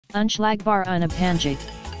Unschlagbar unabhängig,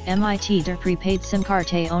 MIT der Prepaid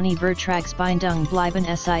SIM-Karte ohne Vertragsbindung bleiben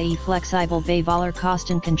SIE flexibel bei voller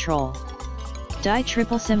Kostenkontrolle. Die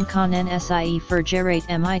Triple SIM kann SIE vergerät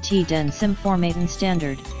MIT den SIM-Formaten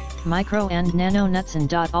Standard, Micro and Nano Nutzen.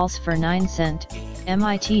 Als für 9 Cent,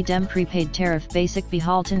 MIT dem Prepaid Tarif Basic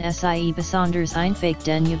behalten SIE besonders einfach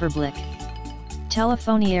den Überblick.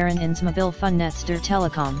 Telefonieren ins Mobilfunknetz der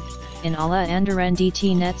Telekom, in alle anderen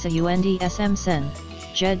Netze und SM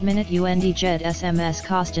Jed Minute und Jed SMS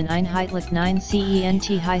kosten einheitlich 9 Cent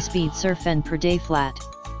High-Speed Surfen per Day flat,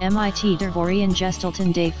 MIT der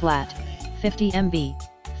Voreingestellten Day flat, 50 MB,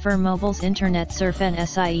 für Mobiles Internet Surfen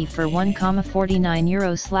SIE für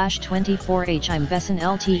 1,49 €/24h im besten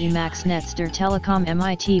LTE Max Netz der Telekom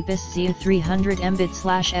MIT bis zu 300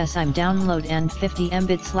 Mbit/s im Download und 50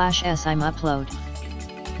 Mbit/s im Upload.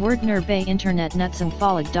 Wordner bei Internet Nutzung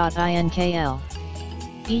Follig.inkl.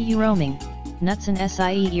 EU Roaming, Nutzen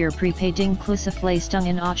SIE ihr Prepaid inklusive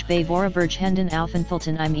Leistungen auch bei Vorübergehenden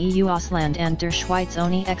Aufenthalten im EU-Ausland und der Schweiz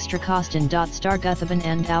ohne Extrakosten. Startguthaben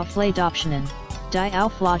und Aufladeoptionen, die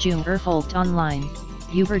Aufladung erfolgt online,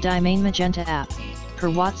 über die Main Magenta App,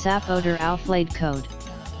 per WhatsApp oder Aufladecode.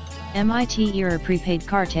 MIT ihre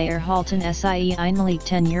Prepaid-Karte erhalten SIE einmalig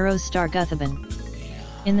 10 € Startguthaben.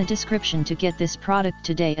 In the description to get this product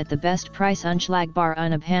today at the best price unschlagbar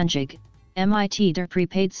unabhängig, MIT der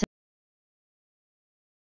Prepaid